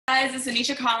guys, it's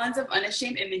Anisha Collins of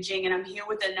Unashamed Imaging, and I'm here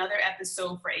with another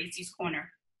episode for AC's Corner.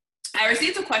 I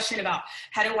received a question about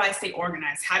how do I stay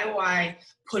organized? How do I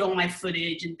put all my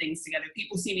footage and things together?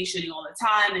 People see me shooting all the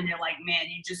time and they're like, man,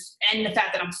 and the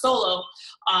fact that I'm solo,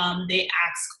 they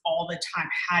ask all the time,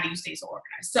 how do you stay so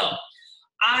organized? So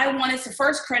I wanted to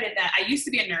first credit that I used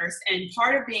to be a nurse, and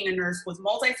part of being a nurse was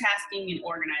multitasking and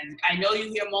organizing. I know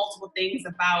you hear multiple things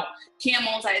about can't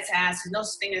multitask, there's no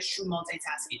such thing as true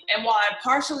multitasking. And while I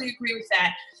partially agree with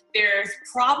that, there's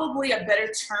probably a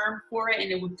better term for it,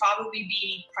 and it would probably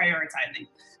be prioritizing.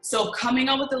 So coming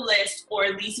up with a list, or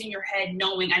at least in your head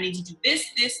knowing I need to do this,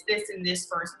 this, this, and this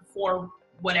first before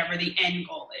whatever the end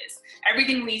goal is.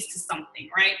 Everything leads to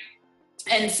something, right?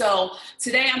 And so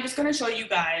today I'm just going to show you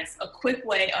guys a quick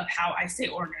way of how I stay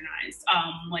organized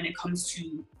when it comes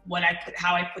to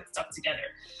how I put stuff together.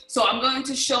 So I'm going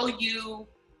to show you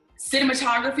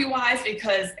cinematography wise,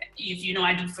 because if you know,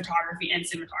 I do photography and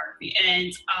cinematography,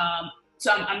 and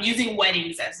so I'm using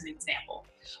weddings as an example.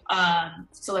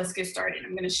 So let's get started.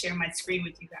 I'm going to share my screen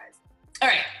with you guys. All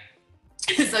right.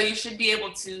 So you should be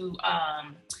able to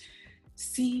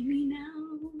see me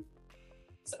now.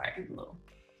 Sorry, I'm a little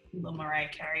Mariah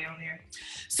Carey over here.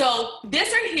 So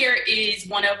this right here is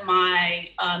one of my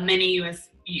many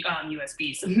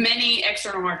USBs, many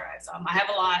external hard drives. I have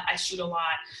a lot, I shoot a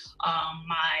lot.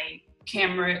 My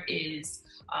camera is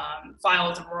raw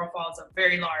files are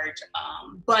very large,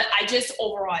 but I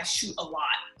shoot a lot.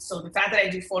 So the fact that I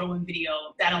do photo and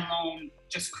video, that alone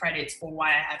just credits for why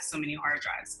I have so many hard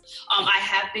drives. I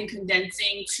have been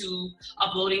condensing to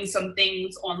uploading some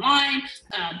things online,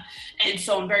 and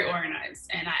so I'm very organized,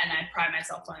 and I pride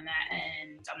myself on that,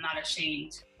 and I'm not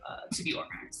ashamed to be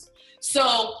organized.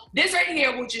 So this right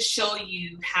here will just show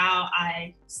you how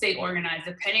I stay organized.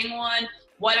 Depending on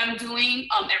what I'm doing,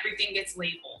 everything gets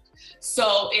labeled.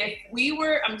 So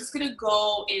I'm just gonna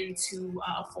go into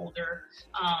a folder.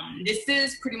 This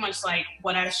is pretty much like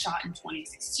what I shot in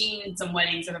 2016, some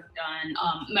weddings that I've done.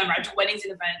 Remember, I do weddings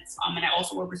and events, and I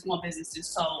also work with small businesses.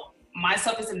 So my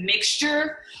stuff is a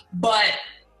mixture, but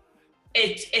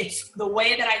it's the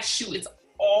way that I shoot, it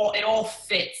all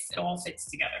fits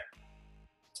together.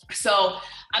 So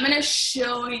I'm gonna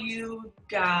show you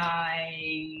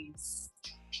guys.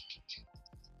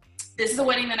 This is a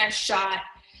wedding that I shot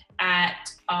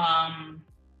at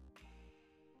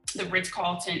the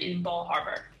Ritz-Carlton in Bal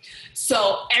Harbour.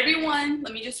 So everyone,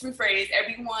 let me just rephrase,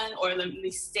 everyone, or let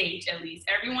me state at least,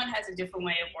 everyone has a different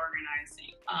way of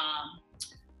organizing.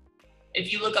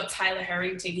 If you look up Tyler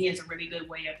Harrington, he has a really good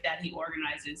way of that he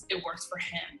organizes. It works for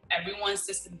him. Everyone's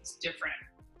system is different.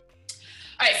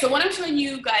 All right, so what I'm showing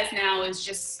you guys now is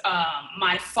just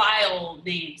my file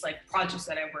names, like projects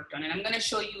that I worked on. And I'm gonna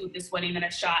show you this wedding that I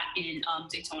shot in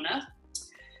Daytona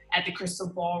at the Crystal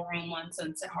Ballroom on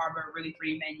Sunset Harbor, really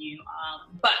pretty venue.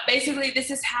 But basically, this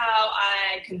is how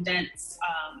I condense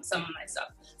some of my stuff.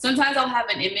 Sometimes I'll have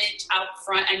an image out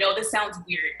front. I know this sounds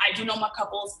weird. I do know my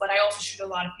couples, but I also shoot a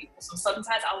lot of people. So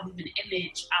sometimes I'll leave an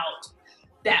image out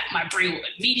that my brain will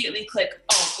immediately click,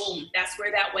 oh, boom, that's where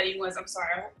that wedding was. I'm sorry,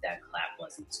 I hope that clap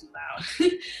wasn't too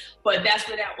loud. But that's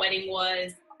where that wedding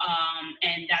was,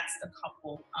 and that's the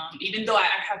couple. Even though I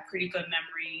have pretty good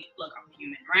memory, look, I'm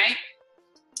human, right?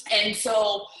 And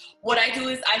so what I do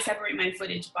is I separate my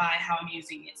footage by how I'm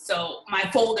using it. So my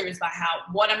folder is by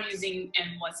what I'm using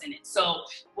and what's in it. So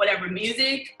whatever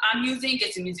music I'm using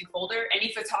gets a music folder.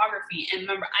 Any photography, and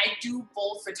remember, I do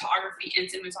both photography and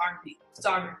cinematography.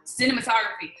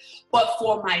 But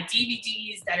for my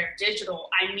DVDs that are digital,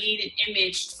 I need an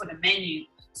image for the menu.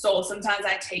 So sometimes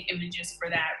I take images for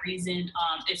that reason.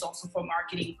 It's also for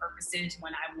marketing purposes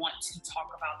when I want to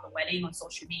talk about the wedding on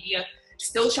social media.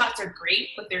 Still shots are great,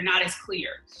 but they're not as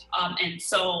clear. And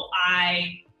so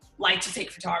I like to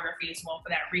take photography as well for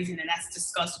that reason. And that's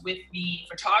discussed with the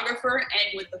photographer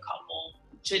and with the couple,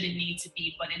 should it need to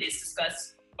be, but it is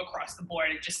discussed across the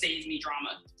board. It just saves me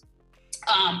drama.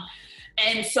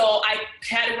 And so I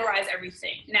categorize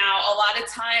everything. Now, a lot of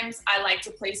times I like to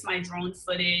place my drone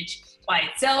footage by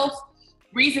itself.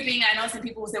 Reason being, I know some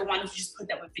people will say, why don't you just put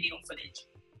that with video footage?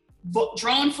 But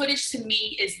drone footage to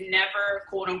me is never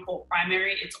quote unquote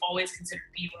primary. It's always considered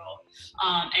B-roll.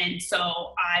 And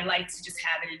so I like to just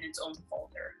have it in its own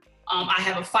folder. I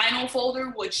have a final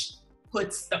folder, which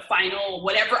puts the final,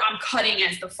 whatever I'm cutting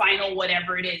as the final,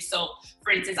 whatever it is. So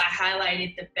for instance, I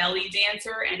highlighted the belly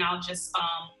dancer, and I'll just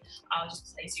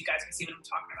play so you guys can see what I'm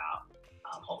talking about.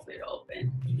 Hopefully it'll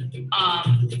open.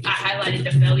 I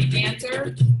highlighted the belly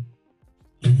dancer.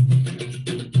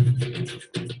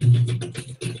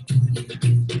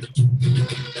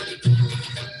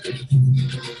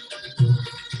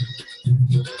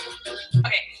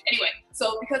 Okay, anyway,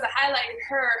 so because because I highlighted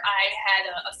her, I had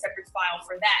a separate file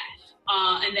for that.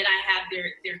 And then I have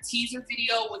their teaser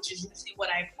video, which is usually what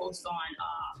I post on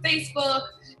Facebook,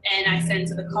 and I send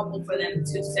to the couple for them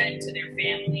to send to their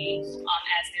family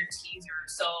as their teaser.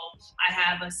 So I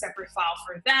have a separate file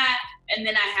for that, and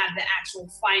then I have the actual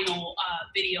final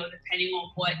video, depending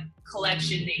on what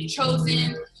collection they've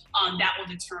chosen. That will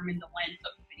determine the length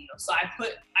of the video. So I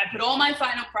put all my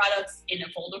final products in a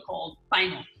folder called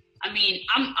Final. I mean,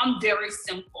 I'm very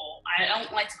simple. I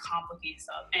don't like to complicate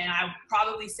stuff, and I would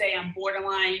probably say I'm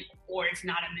borderline, or if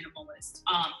not, a minimalist.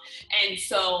 And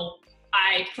so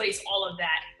I place all of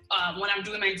that. When I'm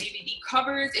doing my DVD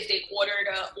covers, if they ordered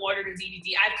a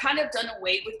DVD, I've kind of done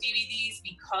away with DVDs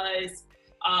because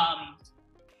a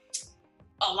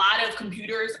lot of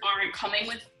computers aren't coming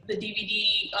with the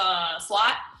DVD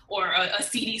slot, or a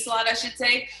CD slot, I should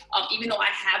say. Even though I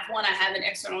have one, I have an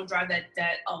external drive that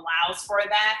allows for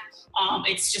that.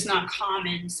 It's just not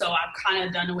common, so I've kind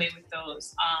of done away with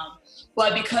those.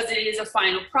 But because it is a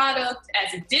final product,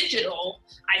 as a digital,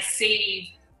 I save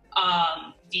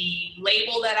the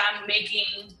label that I'm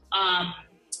making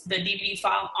the DVD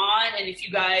file on, and if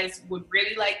you guys would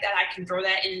really like that, I can throw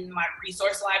that in my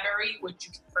resource library, which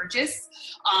you can purchase.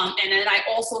 And then I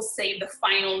also save the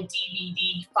final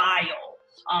DVD file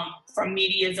from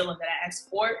MediaZilla that I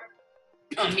export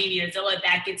on MediaZilla,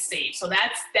 that gets saved. So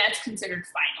that's considered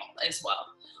final as well.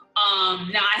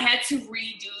 Now I had to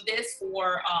redo this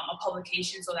for a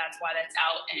publication, so that's why that's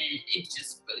out, and it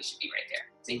just really should be right there.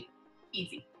 See,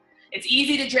 easy. It's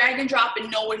easy to drag and drop and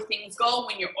know where things go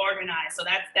when you're organized. So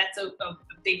that's a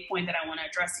big point that I want to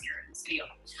address here in this video.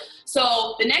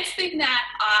 So the next thing that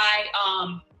I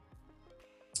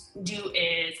do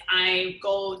is I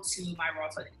go to my raw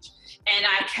footage, and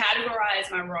I categorize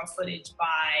my raw footage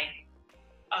by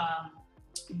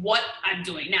what I'm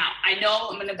doing. Now, I know,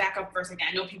 I'm gonna back up for a second.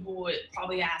 I know people would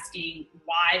probably asking,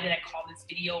 why did I call this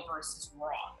video versus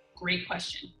raw? Great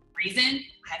question. Reason,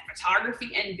 I have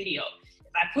photography and video.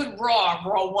 If I put raw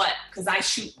what? Because I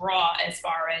shoot raw as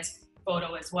far as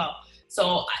photo as well.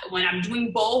 So when I'm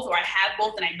doing both, or I have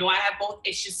both, and I know I have both,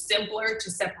 it's just simpler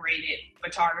to separate it,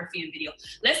 photography and video.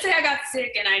 Let's say I got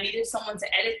sick and I needed someone to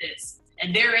edit this,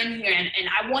 and they're in here, and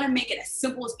I want to make it as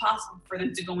simple as possible for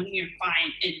them to go in here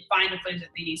and find the footage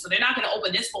that they need. So they're not going to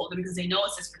open this folder because they know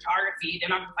it says photography. They're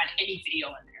not going to find any video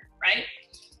in there, right?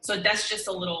 So that's just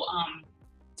a little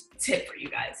tip for you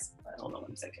guys. Hold on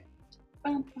one second.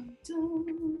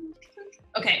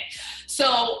 Okay,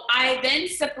 so I then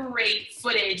separate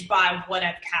footage by what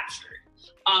I've captured.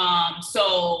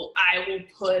 So I will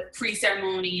put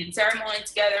pre-ceremony and ceremony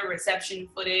together, reception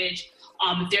footage.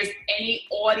 If there's any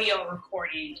audio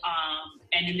recording,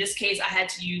 and in this case, I had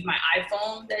to use my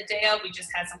iPhone that day of. We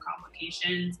just had some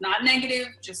complications, not negative,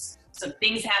 just some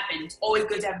things happened. It's always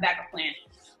good to have a backup plan.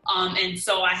 And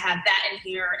so I have that in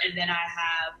here, and then I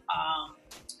have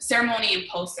ceremony and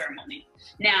post-ceremony.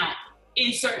 Now,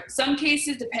 in some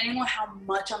cases, depending on how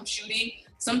much I'm shooting,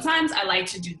 sometimes I like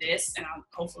to do this, and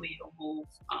hopefully it'll move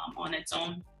on its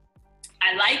own.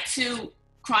 I like to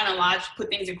put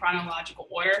things in chronological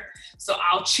order. So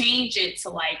I'll change it to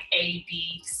like A,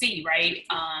 B, C, right?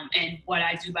 And what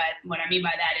I mean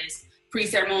by that is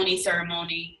pre-ceremony,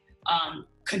 ceremony,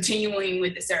 continuing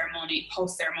with the ceremony,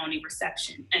 post-ceremony,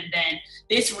 reception. And then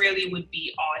this really would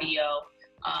be audio,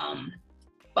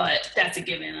 but that's a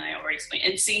given, I already explained.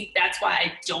 And see, that's why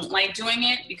I don't like doing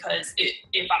it, because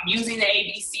if I'm using the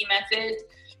ABC method,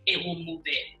 it will move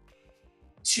it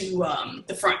to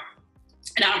the front.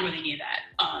 And I don't really need that.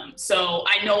 So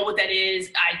I know what that is.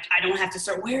 I don't have to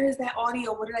start, where is that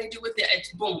audio? What did I do with it?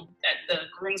 It's boom, the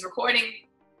groom's recording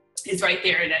is right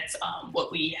there. That's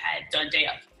what we had done day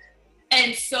of.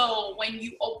 And so when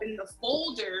you open the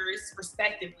folders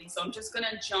respectively, so I'm just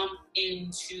gonna jump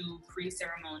into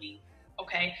pre-ceremony,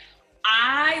 okay?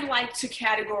 I like to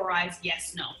categorize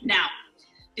yes, no. Now,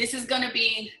 this is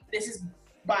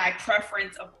by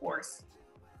preference, of course.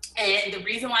 And the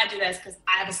reason why I do that is because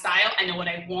I have a style. I know what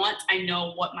I want. I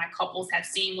know what my couples have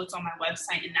seen, what's on my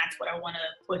website, and that's what I want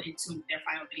to put into their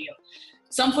final video.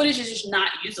 Some footage is just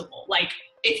not usable. Like,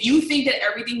 if you think that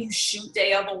everything you shoot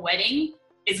day of a wedding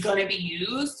is going to be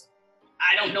used,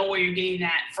 I don't know where you're getting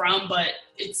that from, but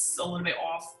it's a little bit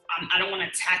off. I don't want to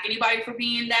attack anybody for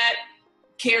being that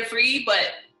carefree,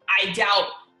 but I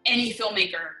doubt any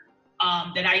filmmaker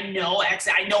that I know,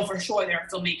 actually I know for sure there are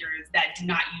filmmakers that do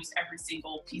not use every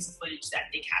single piece of footage that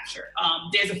they capture.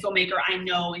 There's a filmmaker I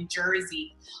know in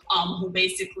Jersey who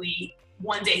basically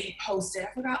one day he posted,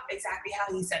 I forgot exactly how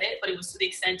he said it, but it was to the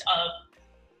extent of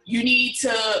you need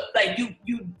to, like, you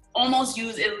almost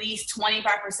use at least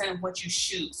 25% of what you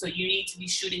shoot. So you need to be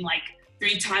shooting like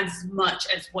 3 times as much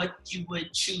as what you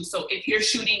would choose. So if you're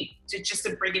shooting, just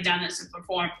to break it down in a simpler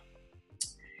form,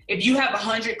 if you have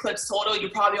 100 clips total, you're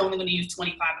probably only going to use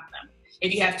 25 of them.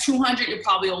 If you have 200, you're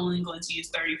probably only going to use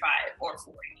 35 or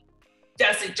 40.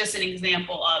 That's just an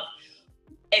example of,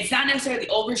 it's not necessarily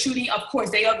overshooting. Of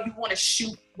course, you want to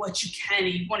shoot what you can,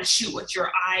 and you want to shoot what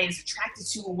your eye is attracted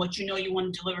to, and what you know you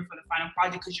want to deliver for the final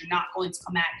project, because you're not going to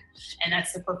come at it, and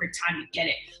that's the perfect time to get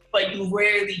it. But you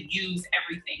rarely use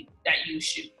everything that you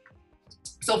shoot.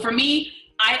 So for me,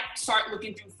 I start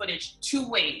looking through footage 2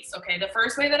 ways, okay? The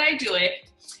first way that I do it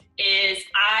is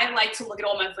I like to look at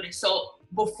all my footage. So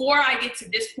before I get to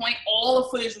this point, all the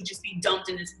footage would just be dumped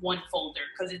in this one folder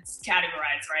because it's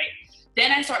categorized, right?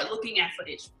 Then I start looking at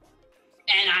footage,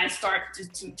 and I start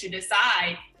to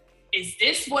decide, is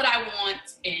this what I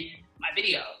want in my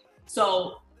video?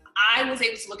 So I was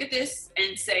able to look at this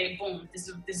and say, boom, this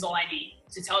is all I need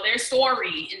to tell their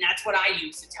story. And that's what I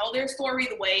use, to tell their story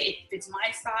the way it fits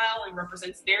my style and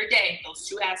represents their day, those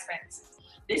 2 aspects.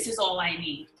 This is all I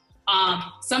need.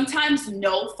 Sometimes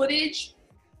no footage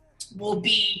will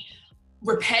be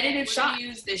repetitive shots.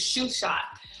 Use this shoe shot.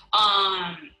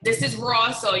 This is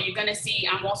raw, so you're gonna see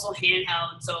I'm also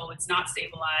handheld, so it's not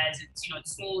stabilized. It's, you know,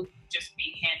 it's smooth just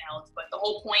being handheld. But the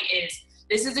whole point is,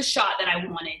 this is a shot that I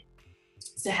wanted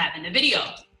to have in the video.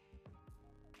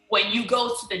 When you go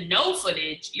to the no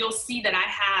footage, you'll see that I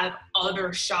have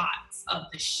other shots of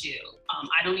the shoe.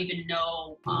 I don't even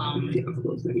know. I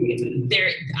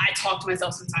talk to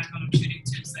myself sometimes when I'm shooting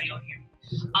too, so you'll hear me.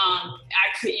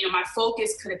 My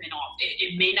focus could have been off.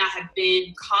 It may not have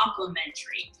been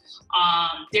complimentary.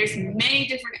 There's many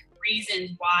different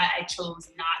reasons why I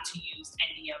chose not to use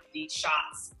any of these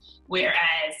shots,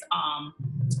 whereas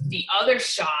the other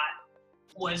shot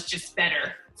was just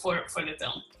better for the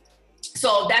film.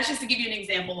 So that's just to give you an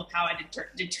example of how I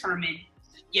determine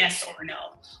yes or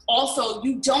no. Also,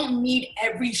 you don't need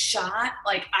every shot.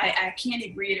 Like, I can't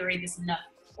reiterate this enough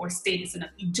or state this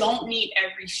enough. You don't need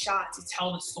every shot to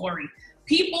tell the story.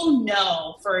 People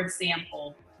know, for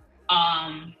example,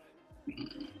 I'm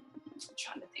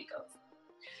trying to think of,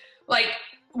 like,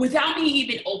 without me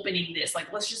even opening this,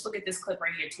 like, let's just look at this clip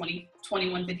right here,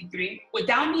 2153.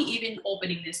 Without me even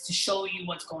opening this to show you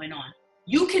what's going on,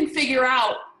 you can figure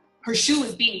out her shoe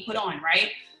is being put on,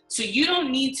 right? So you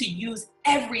don't need to use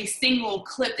every single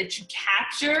clip that you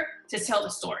capture to tell the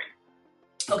story,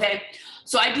 okay?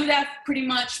 So I do that pretty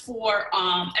much for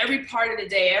every part of the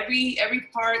day. Every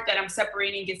part that I'm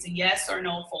separating gets a yes or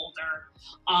no folder.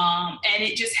 And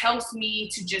it just helps me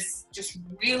to just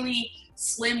really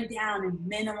slim down and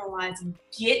minimalize and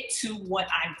get to what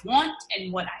I want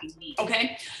and what I need,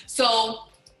 okay? So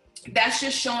that's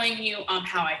just showing you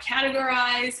how I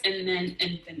categorize, and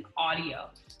then audio.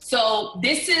 So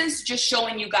this is just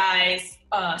showing you guys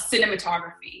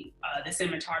cinematography, the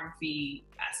cinematography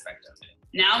aspect of it.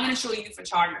 Now I'm going to show you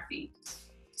photography.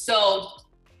 So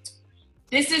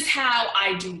this is how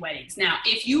I do weddings. Now,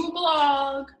 if you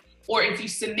blog or if you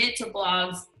submit to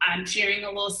blogs, I'm sharing a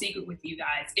little secret with you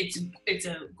guys. It's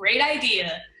a great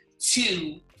idea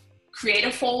to create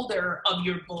a folder of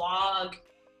your blog,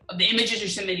 of the images you're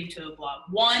submitting to the blog.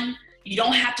 One, you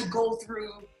don't have to go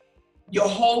through your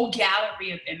whole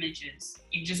gallery of images.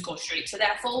 You just go straight to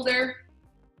that folder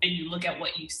and you look at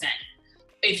what you sent.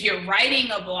 If you're writing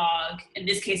a blog, in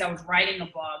this case, I was writing a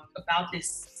blog about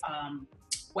this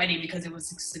wedding because it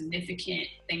was a significant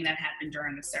thing that happened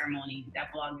during the ceremony.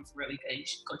 That blog is really good. You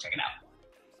should go check it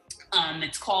out.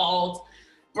 It's called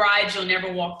Brides You'll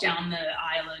Never Walk Down the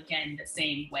Aisle Again the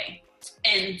Same Way.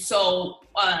 And so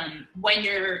when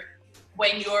you're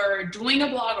doing a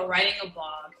blog or writing a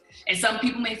blog, and some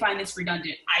people may find this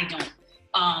redundant, I don't.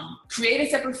 Create a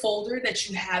separate folder that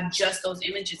you have just those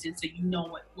images in, so you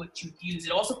know what you've used.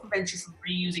 It also prevents you from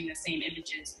reusing the same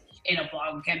images in a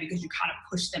blog again, because you kind of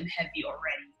push them heavy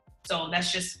already. So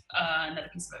that's just another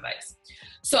piece of advice.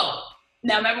 So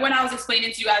now, remember when I was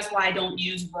explaining to you guys why I don't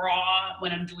use RAW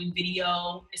when I'm doing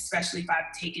video, especially if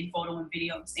I've taken photo and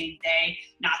video the same day,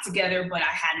 not together, but I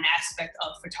had an aspect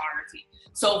of photography.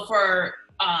 So for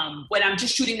when I'm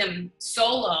just shooting them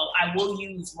solo, I will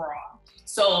use RAW.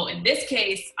 So in this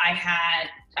case, I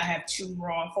have 2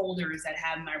 RAW folders that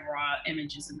have my RAW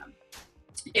images in them.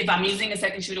 If I'm using a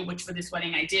second shooter, which for this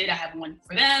wedding I did, I have one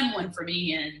for them, one for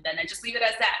me, and then I just leave it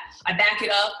as that. I back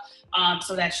it up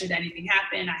so that should anything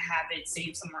happen, I have it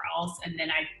saved somewhere else, and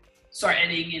then I start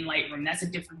editing in Lightroom. That's a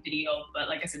different video, but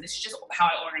like I said, this is just how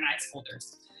I organize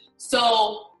folders.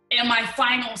 So in my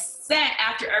final set,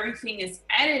 after everything is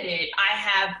edited, I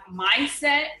have my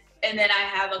set, and then I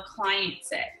have a client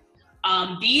set.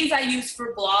 These I use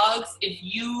for blogs. If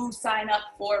you sign up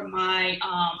for my,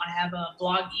 I have a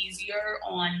blog easier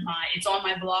on it's on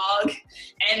my blog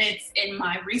and it's in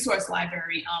my resource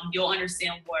library. You'll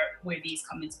understand where these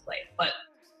come into play. But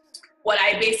what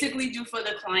I basically do for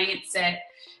the client set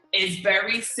is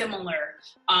very similar.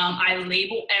 I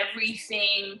label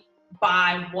everything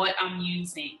by what I'm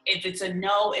using. If it's a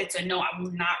no, it's a no. I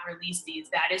will not release these.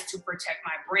 That is to protect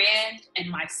my brand and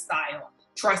my style.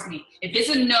 Trust me, if it's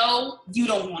a no, you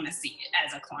don't want to see it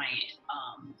as a client.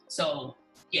 So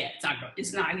yeah,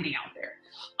 it's not getting out there.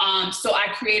 So I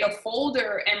create a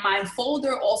folder, and my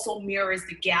folder also mirrors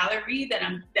the gallery that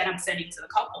I'm sending to the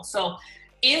couple. So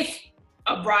if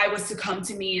a bride was to come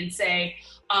to me and say,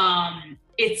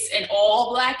 it's an all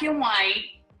black and white,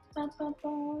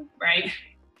 right?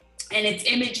 And it's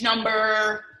image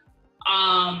number,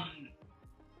 I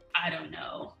don't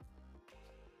know,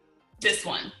 this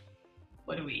one.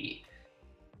 What do we,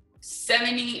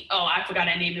 70, oh, I forgot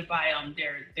I named it by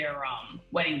their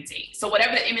wedding date. So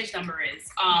whatever the image number is,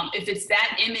 if it's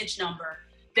that image number,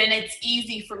 then it's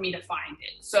easy for me to find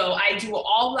it. So I do an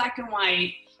all black and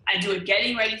white, I do a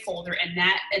getting ready folder, and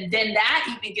then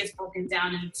that even gets broken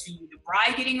down into the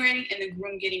bride getting ready and the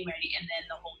groom getting ready, and then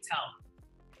the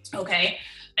hotel. Okay,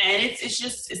 and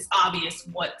it's obvious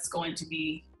what's going to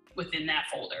be within that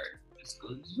folder. Just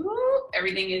goes,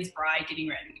 everything is bride getting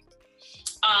ready.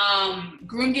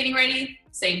 Groom getting ready,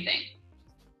 same thing.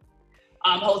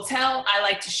 Hotel, I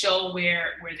like to show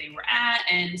where they were at,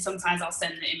 and sometimes I'll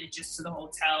send the images to the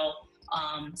hotel.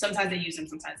 Sometimes they use them,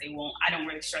 sometimes they won't. I don't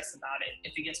really stress about it.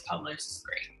 If it gets published, it's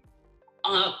great.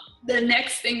 The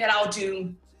next thing that I'll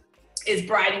do is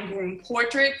bride and groom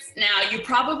portraits. Now, you're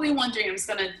probably wondering, I'm just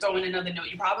gonna throw in another note,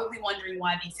 you're probably wondering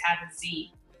why these have a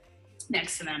Z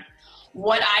next to them.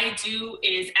 What I do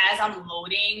is, as I'm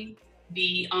loading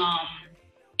the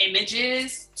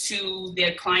images to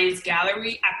the client's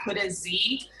gallery, I put a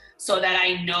Z so that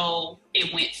I know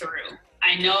it went through.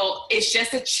 I know it's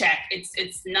just a check.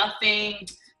 It's nothing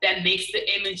that makes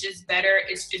the images better.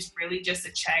 It's just really just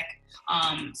a check.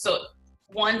 So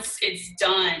once it's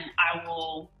done, I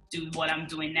will do what I'm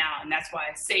doing now. And that's why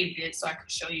I saved it, so I could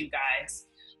show you guys.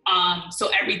 So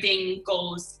everything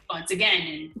goes, once again,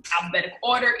 in alphabetical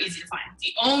order, easy to find.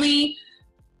 The only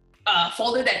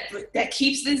folder that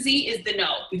keeps the Z is the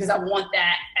no, because I want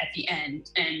that at the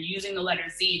end. And using the letter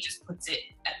Z just puts it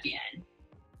at the end.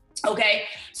 Okay,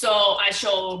 so I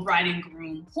show bride and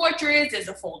groom portraits. There's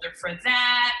a folder for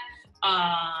that.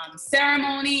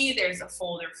 Ceremony, there's a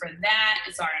folder for that.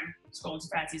 Sorry, I'm scrolling too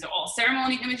fast. These are all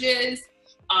ceremony images.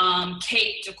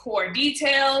 Cake decor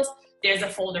details, there's a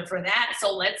folder for that.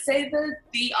 So let's say the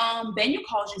venue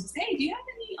calls you and says, hey, do you have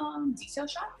any detail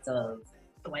shots of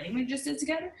the wedding we just did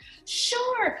together?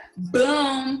 Sure.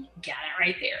 Boom, got it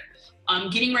right there.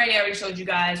 Getting ready, I already showed you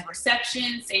guys.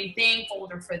 Reception, same thing,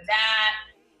 folder for that.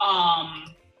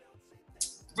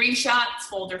 Ring shots,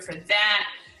 folder for that.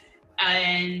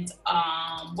 And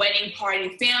wedding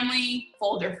party family,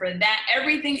 folder for that.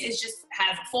 Everything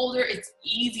has a folder. It's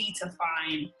easy to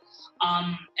find.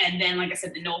 And then, like I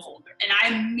said, the no folder. And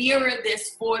I mirror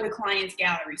this for the client's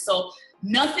gallery. So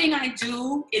nothing I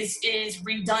do is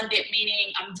redundant,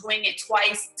 meaning I'm doing it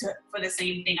twice for the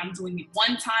same thing. I'm doing it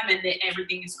one time and then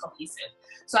everything is cohesive.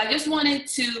 So I just wanted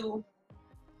to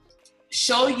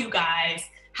show you guys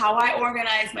how I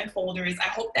organize my folders. I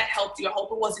hope that helped you. I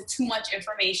hope it wasn't too much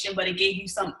information, but it gave you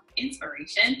some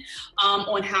inspiration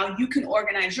on how you can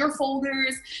organize your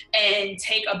folders and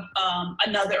take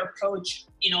another approach,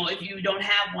 you know, if you don't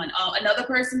have one. Another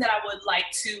person that I would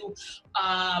like to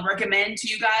recommend to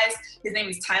you guys, his name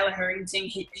is Tyler Harrington.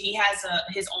 He has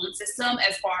his own system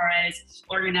as far as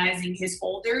organizing his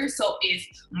folders. So if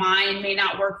mine may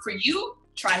not work for you,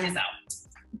 try his out.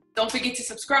 Don't forget to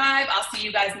subscribe. I'll see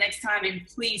you guys next time, and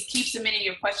please keep submitting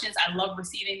your questions. I love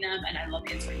receiving them and I love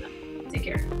answering them. Take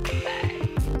care. Bye.